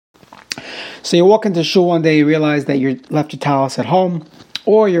So you walk into shul one day, you realize that you left your talis at home,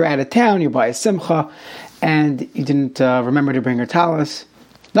 or you're out of town, you're by a simcha, and you didn't remember to bring your talis.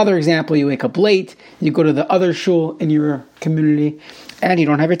 Another example, you wake up late, you go to the other shul in your community, and you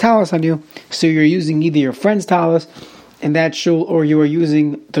don't have your talis on you. So you're using either your friend's talis in that shul, or you are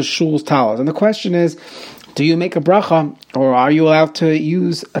using the shul's talis. And the question is, do you make a bracha, or are you allowed to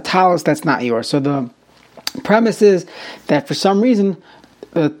use a talis that's not yours? So the premise is that for some reason,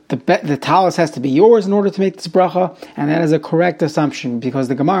 the talis has to be yours in order to make this bracha, and that is a correct assumption, because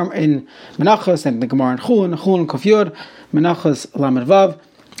the Gemara in Menachos and the Gemara in Chulin Kuf Yud, Menachos Lamed Vav,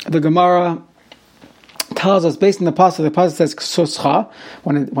 the Gemara tells us, based on the pasuk says ksuscha.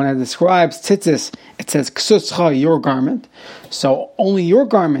 When it describes tzitzis, it says ksuscha, your garment. So only your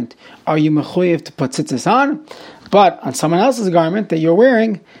garment are you mechuyev to put tzitzis on, but on someone else's garment that you're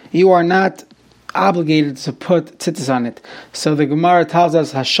wearing, you are not obligated to put tzitzis on it. So the Gemara tells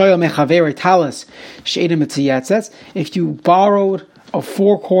us, Hashoyel mechaveri talis she'edim etziyatzes. If you borrowed a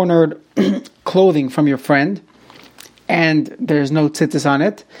four-cornered clothing from your friend, and there's no tzitzis on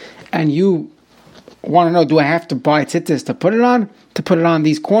it, and you want to know, do I have to buy tzitzis to put it on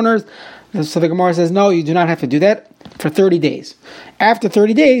these corners? So the Gemara says, no, you do not have to do that for 30 days. After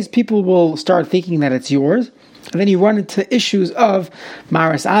 30 days, people will start thinking that it's yours, and then you run into issues of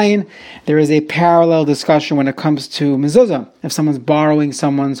maras ayin. There is a parallel discussion when it comes to mezuzah. If someone's borrowing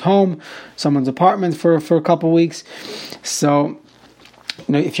someone's home, someone's apartment for a couple of weeks, so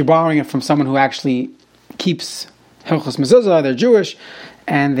if you're borrowing it from someone who actually keeps hilchos mezuzah, they're Jewish,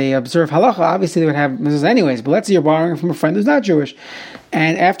 and they observe halacha, obviously they would have mezuzah anyways. But let's say you're borrowing from a friend who's not Jewish,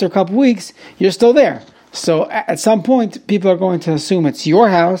 and after a couple of weeks, you're still there. So at some point, people are going to assume it's your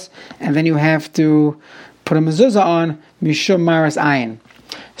house, and then you have to put a mezuzah on mishum maras ayin.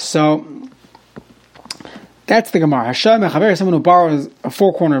 So that's the Gemara. Hashem mechaver, someone who borrows a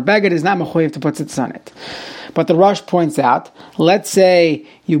four-corner baguette is not mechuyev to put tzitzis on it. But the Rosh points out, let's say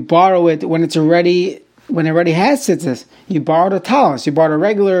you borrow it when it already has tzitzis. You borrowed a talis. You borrowed a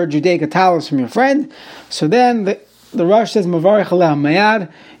regular Judaica talis from your friend. So then the Rosh says, Mavarech aleh mayad,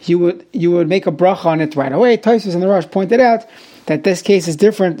 you would make a bracha on it right away. Tosfos and the Rosh pointed out that this case is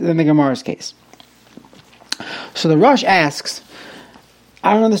different than the Gemara's case. So the Rosh asks,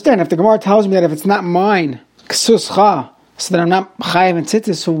 I don't understand. If the Gemara tells me that if it's not mine, ksuscha, so that I'm not chayiv and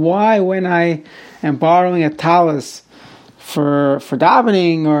tzitzis, so why, when I am borrowing a talis for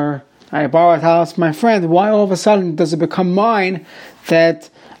davening, or I borrow a talis from my friend, why all of a sudden does it become mine that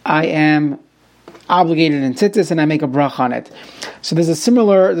I am obligated in tzitzis and I make a bracha on it? So there's a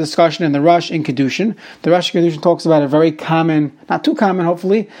similar discussion in the Rosh in Kedushin. The Rosh in Kedushin talks about a very common, not too common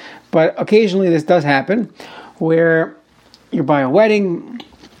hopefully, but occasionally this does happen, where you're by a wedding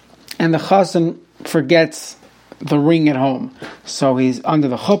and the chassan forgets the ring at home. So he's under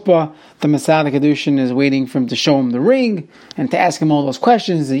the chuppah, the Masada Kedushin is waiting for him to show him the ring and to ask him all those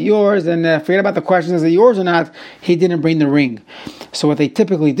questions, is it yours? And forget about the questions, is it yours or not? He didn't bring the ring. So what they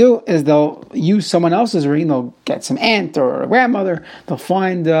typically do is they'll use someone else's ring. They'll get some aunt or a grandmother. They'll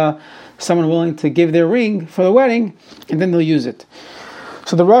find someone willing to give their ring for the wedding, and then they'll use it.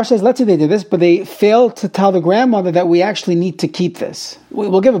 So the Rosh says, let's say they did this, but they failed to tell the grandmother that we actually need to keep this.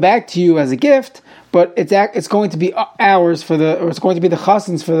 We'll give it back to you as a gift, but it's going to be ours or it's going to be the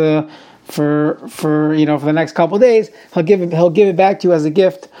chassan's for the next couple of days. He'll give it back to you as a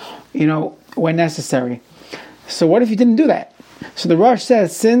gift, when necessary. So what if you didn't do that? So the Rosh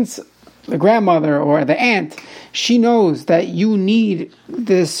says, since the grandmother or the aunt, she knows that you need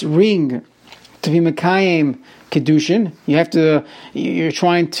this ring to be Mekayim Kedushin, you're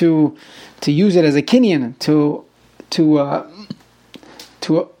trying to use it as a kinyan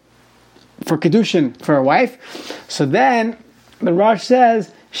for Kedushin for a wife. So then the Rosh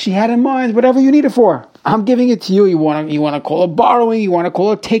says she had in mind whatever you need it for. I'm giving it to you. You want to call it borrowing, you want to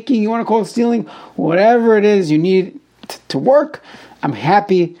call it taking, you want to call it stealing, whatever it is you need to work, I'm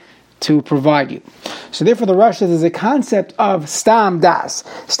happy to provide you. So therefore the Rosh says there's a concept of stam das.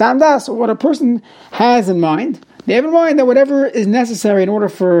 Stam das, what a person has in mind. They have in mind that whatever is necessary in order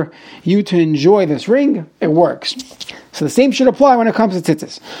for you to enjoy this ring, it works. So the same should apply when it comes to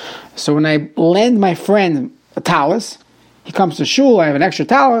tzitzis. So when I lend my friend a talis, he comes to shul, I have an extra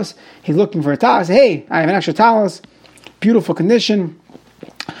talis, he's looking for a talis, hey, I have an extra talis, beautiful condition,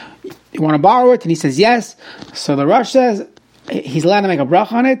 you want to borrow it? And he says yes. So the Rosh says he's allowed to make a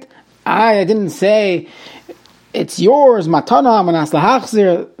bracha on it. I didn't say it's yours, matana, manas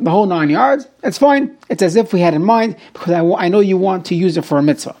lahachzir, the whole 9 yards. It's fine. It's as if we had in mind, because I know you want to use it for a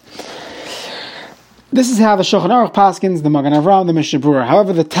mitzvah. This is how the Shulchan Aruch paskins, the Magen Avraham, the Mishnah Berurah.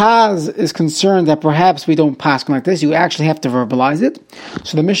 However, the Taz is concerned that perhaps we don't paskin like this. You actually have to verbalize it.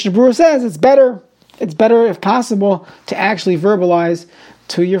 So the Mishnah Berurah says it's better if possible to actually verbalize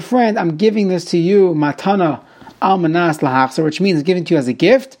to your friend, I'm giving this to you, matana almanas lahachzor, which means giving to you as a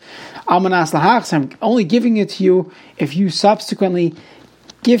gift. Almanas lahachzor, I'm only giving it to you if you subsequently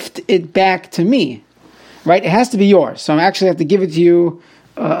gift it back to me. Right? It has to be yours. So I actually have to give it to you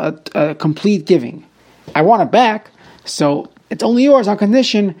a complete giving. I want it back, so it's only yours on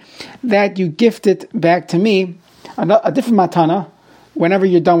condition that you gift it back to me, a different matana, whenever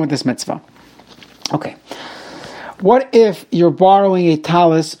you're done with this mitzvah. Okay. What if you're borrowing a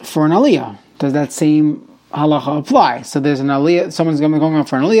talis for an aliyah? Does that same halacha apply? So there's an aliyah, someone's going on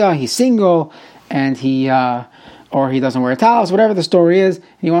for an aliyah, he's single, and he doesn't wear a talis, whatever the story is,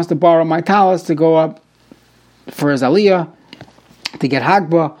 he wants to borrow my talis to go up for his aliyah, to get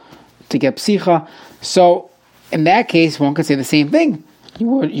hagba, to get psicha. So in that case, one could say the same thing.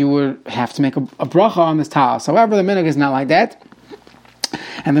 You would have to make a bracha on this talis. However, the minhag is not like that,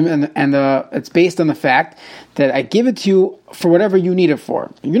 and it's based on the fact that I give it to you for whatever you need it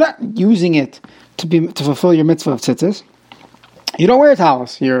for. You're not using it to fulfill your mitzvah of tzitzis. You don't wear a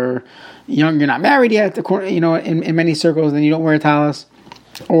talis. You're young. You're not married yet. In many circles, then you don't wear a talis.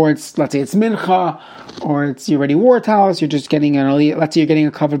 Or let's say it's mincha, or you already wore a talis. You're just getting let's say you're getting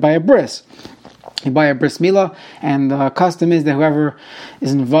it covered by a bris. You buy a bris milah, and the custom is that whoever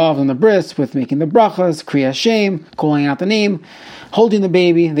is involved in the bris with making the brachas, kriyas shem, calling out the name, holding the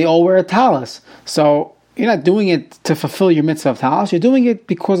baby, they all wear a talis. So you're not doing it to fulfill your mitzvah of talis. You're doing it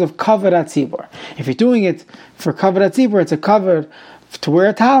because of kavod hatzibur. If you're doing it for kavod hatzibur, it's a kavod to wear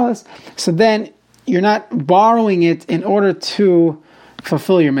a talis. So then you're not borrowing it in order to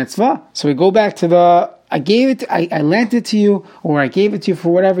fulfill your mitzvah. So we go back to I lent it to you, or I gave it to you for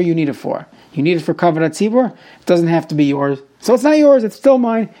whatever you need it for. You need it for kavod hatzibur. It doesn't have to be yours. So it's not yours, it's still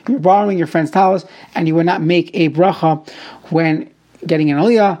mine. You're borrowing your friend's talis, and you would not make a bracha when getting an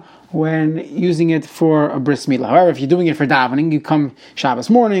aliyah, when using it for a bris milah. However, if you're doing it for davening, you come Shabbos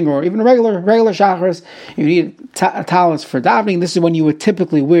morning, or even a regular shacharis, you need a talis for davening. This is when you would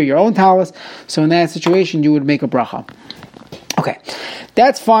typically wear your own talis. So in that situation, you would make a bracha. Okay,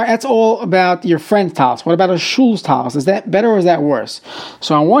 that's fine. That's all about your friend's talis. What about a shul's talis? Is that better or is that worse?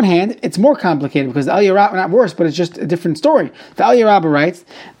 So on one hand, it's more complicated because the Aliyah Rabbah, not worse, but it's just a different story. The Aliyah Rabbah writes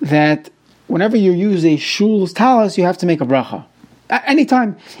that whenever you use a shul's talis, you have to make a bracha. At any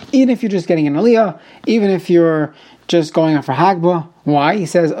time, even if you're just getting an Aliyah, even if you're just going out for Hagbah. Why? He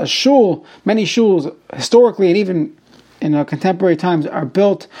says a shul, many shuls historically and even in contemporary times are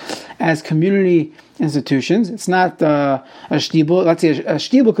built as community institutions. It's not a shtibel. Let's say a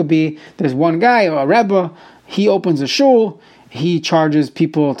shtibel could be, there's one guy, or a rebbe, he opens a shul, he charges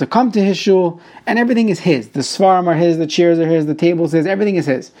people to come to his shul, and everything is his. The svarim are his, the chairs are his, the tables his, everything is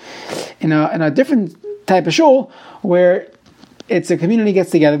his. In a different type of shul, where it's a community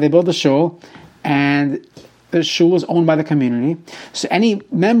gets together, they build a shul, and the shul is owned by the community. So any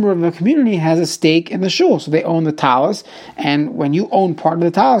member of the community has a stake in the shul. So they own the talis. And when you own part of the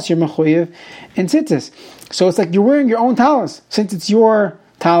talis, you're mechuyev in tzitzis. So it's like you're wearing your own talis, since it's your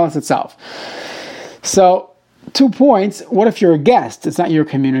talis itself. So 2 points. What if you're a guest? It's not your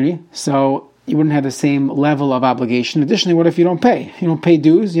community. So you wouldn't have the same level of obligation. Additionally, what if you don't pay? You don't pay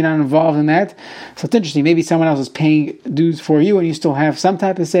dues. You're not involved in that. So it's interesting. Maybe someone else is paying dues for you and you still have some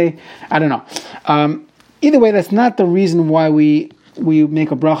type of say. I don't know. Either way, that's not the reason why we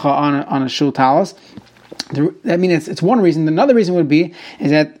make a bracha on a shul talis. I mean, it's one reason. Another reason would be is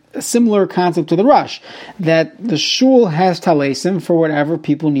that a similar concept to the rush, that the shul has talesim for whatever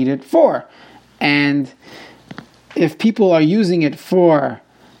people need it for, and if people are using it for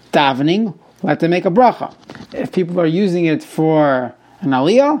davening, let them make a bracha. If people are using it for an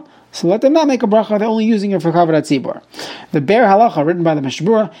aliyah, so let them not make a bracha, they're only using it for kavod hatzibur. The Be'er Halacha, written by the Mishnah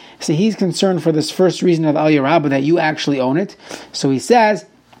Berurah, so he's concerned for this first reason of Aliyah Rabbah, that you actually own it. So he says,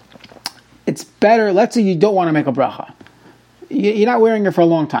 it's better, let's say you don't want to make a bracha. You're not wearing it for a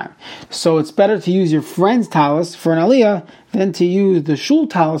long time. So it's better to use your friend's talis for an aliyah than to use the shul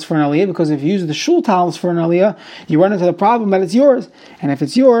talis for an aliyah, because if you use the shul talis for an aliyah, you run into the problem that it's yours. And if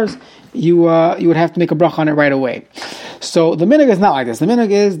it's yours, you would have to make a bracha on it right away. So the minhag is not like this. The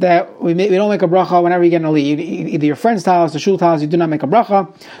minhag is that we don't make a bracha whenever you get an aliyah. Either your friend's talis, the shul talis, you do not make a bracha.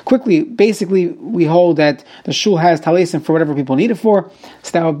 Quickly, basically, we hold that the shul has talisim for whatever people need it for.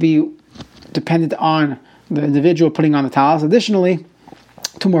 So that would be dependent on the individual putting on the talis. Additionally,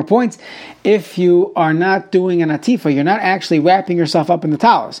 2 more points. If you are not doing an atifa, you're not actually wrapping yourself up in the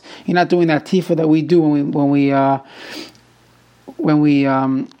talis. You're not doing that atifa that we do when we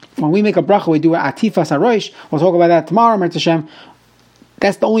when we make a bracha, we do atifas harosh. We'll talk about that tomorrow, Mir Hashem.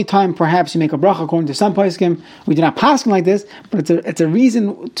 That's the only time perhaps you make a bracha according to some poskim. We do not paskin like this, but it's a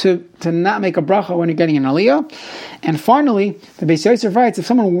reason to not make a bracha when you're getting an aliyah. And finally, the Beis Yosef writes, if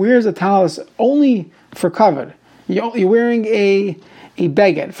someone wears a talis only for cover, you're wearing a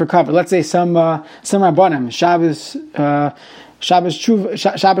beged for cover. Let's say some Rabbanim, Shabbos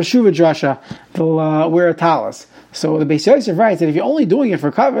Shuva Drasha, they'll wear a talis. So the Beis Yosef writes that if you're only doing it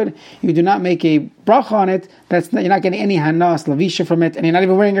for covered, you do not make a bracha on it. You're not getting any hanas lavisha from it, and you're not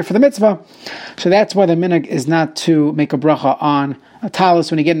even wearing it for the mitzvah. So that's why the minhag is not to make a bracha on a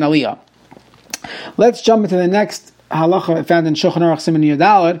talis when you get an aliyah. Let's jump into the next halacha found in Shulchan Aruch Siman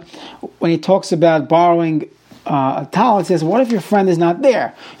Yudalad, when he talks about borrowing a talis. He says, what if your friend is not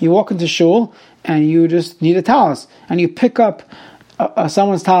there? You walk into shul and you just need a talis, and you pick up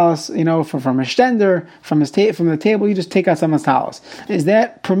someone's talis, from a stender, from the table, you just take out someone's talis. Is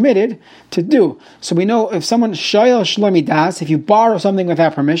that permitted to do? So we know if someone shayel shlomi das, if you borrow something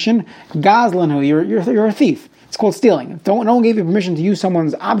without permission, gazlanhu, you're a thief. It's called stealing. If no one gave you permission to use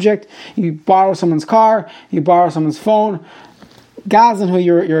someone's object, you borrow someone's car, you borrow someone's phone, gazlanhu,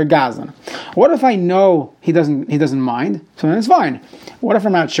 you're a gazlan. What if I know he doesn't mind? So then it's fine. What if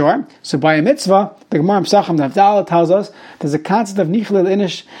I'm not sure? So by a mitzvah, the Gemara Pesachim Davdala tells us there's a concept of nichlil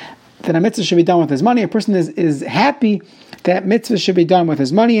inish, that a mitzvah should be done with his money. A person is happy that mitzvah should be done with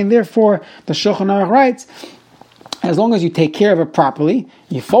his money, and therefore the Shulchan Aruch writes, as long as you take care of it properly,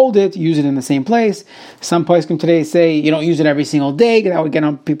 you fold it, use it in the same place. Some poskim today say you don't use it every single day, that would get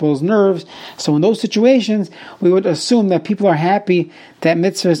on people's nerves. So in those situations, we would assume that people are happy that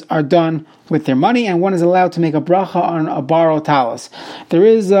mitzvahs are done with their money, and one is allowed to make a bracha on a borrowed talis. There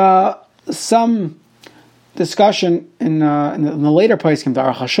is some discussion in the later poskim, the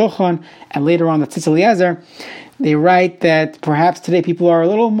Aruch HaShulchan, and later on the Tzitz Eliezer. They write that perhaps today people are a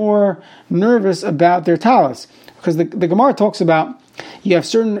little more nervous about their talis, because the Gemara talks about you have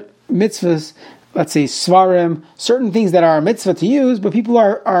certain mitzvahs, let's say svarim, certain things that are a mitzvah to use, but people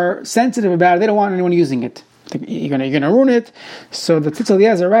are sensitive about it. They don't want anyone using it. You're going to ruin it. So the Tzitz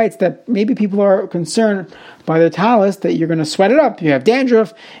Eliezer writes that maybe people are concerned by their talis that you're going to sweat it up. You have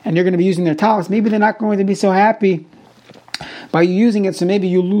dandruff, and you're going to be using their talis. Maybe they're not going to be so happy by you using it, so maybe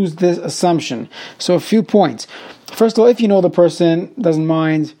you lose this assumption. So a few points. First of all, if you know the person doesn't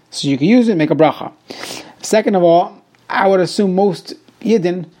mind, so you can use it, make a bracha. Second of all, I would assume most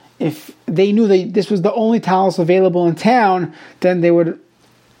Yidden, if they knew that this was the only talis available in town, then they would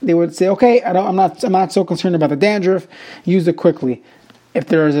say, okay, I'm not so concerned about the dandruff, use it quickly. If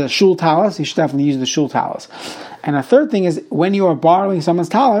there is a shul talis, you should definitely use the shul talis. And a third thing is, when you are borrowing someone's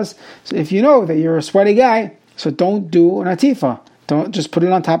talis, so if you know that you're a sweaty guy, so don't do an atifa. Don't just put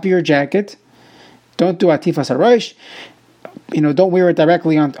it on top of your jacket. Don't do atifas harosh. Don't wear it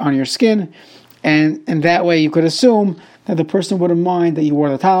directly on your skin. And that way you could assume that the person wouldn't mind that you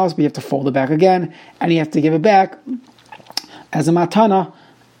wore the talis, but you have to fold it back again, and you have to give it back as a matana,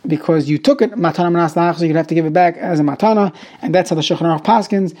 because you took it, matana manas lach, so you'd have to give it back as a matana, and that's how the Shulchan Aruch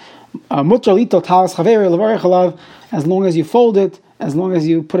paskins, mutar lito talis chaveri levarech alav, as long as you fold it, as long as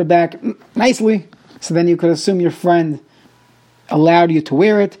you put it back nicely, so then you could assume your friend allowed you to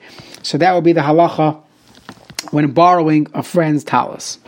wear it. So that would be the halacha when borrowing a friend's talis.